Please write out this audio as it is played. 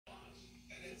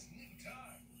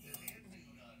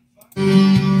You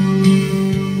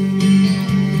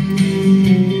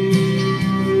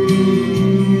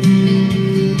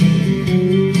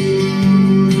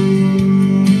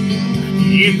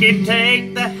can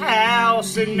take the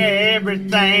house and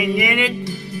everything in it,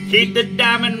 keep the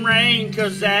diamond ring,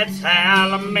 'cause that's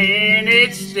how I'm in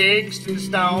it. Sticks and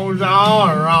stones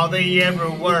are all they ever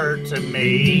were to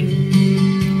me.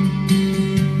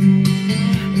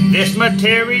 This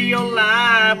material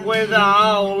life with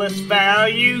all its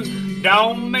value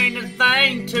don't mean a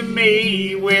thing to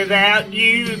me without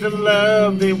you. The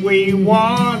love that we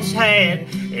once had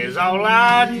is all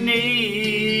I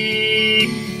need.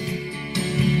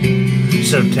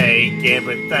 So take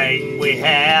everything we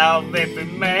have if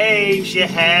it makes you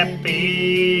happy.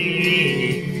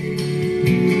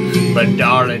 But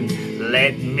darling,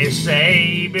 let me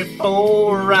say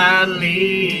before I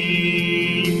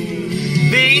leave,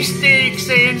 these sticks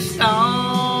and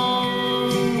stones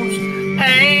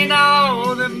ain't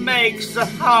all that makes a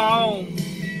home.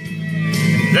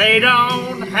 They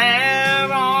don't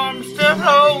have arms to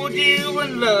hold you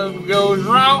when love goes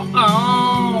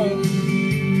wrong.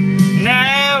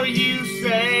 Now you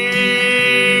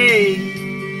say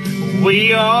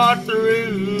we are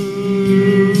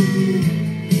through.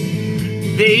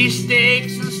 These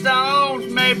sticks and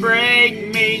stones may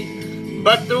break me,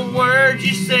 but the words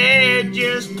you said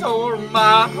just tore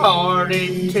my heart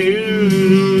in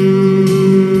two.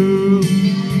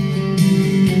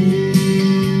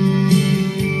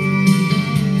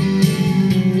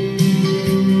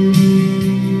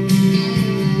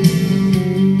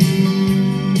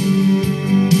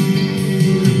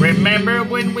 Remember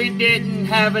when we didn't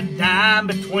have a dime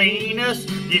between us?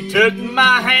 You took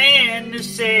my hand and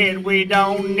said we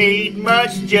don't need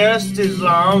much, just as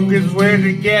long as we're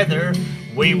together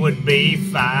we would be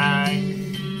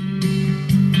fine.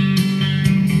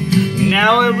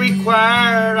 Now it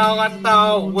required all I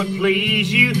thought would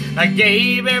please you. I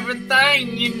gave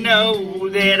everything, you know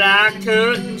that I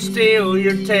couldn't. Still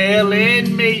you're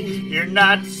telling me you're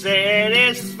not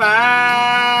satisfied.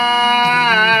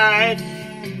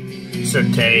 So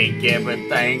take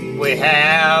everything we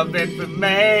have if it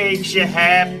makes you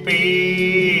happy.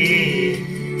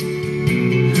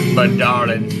 But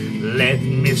darling, let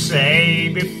me say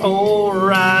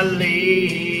before I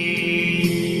leave,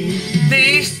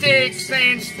 these sticks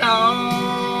and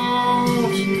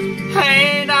stones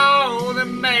ain't all that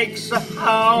makes a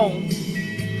home.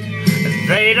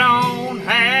 They don't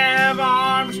have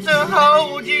arms to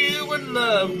hold you when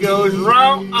love goes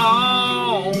wrong.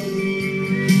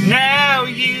 Now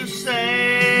you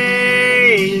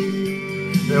say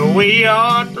that we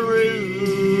are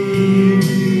through.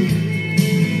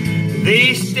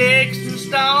 These sticks and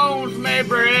stones may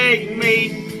break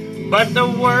me, but the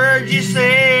words you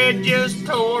said just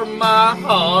tore my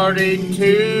heart in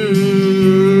two.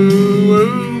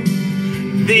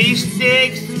 These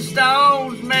sticks and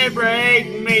stones may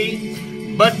break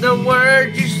me, but the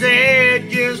words you said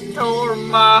just tore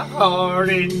my heart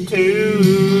in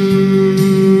two.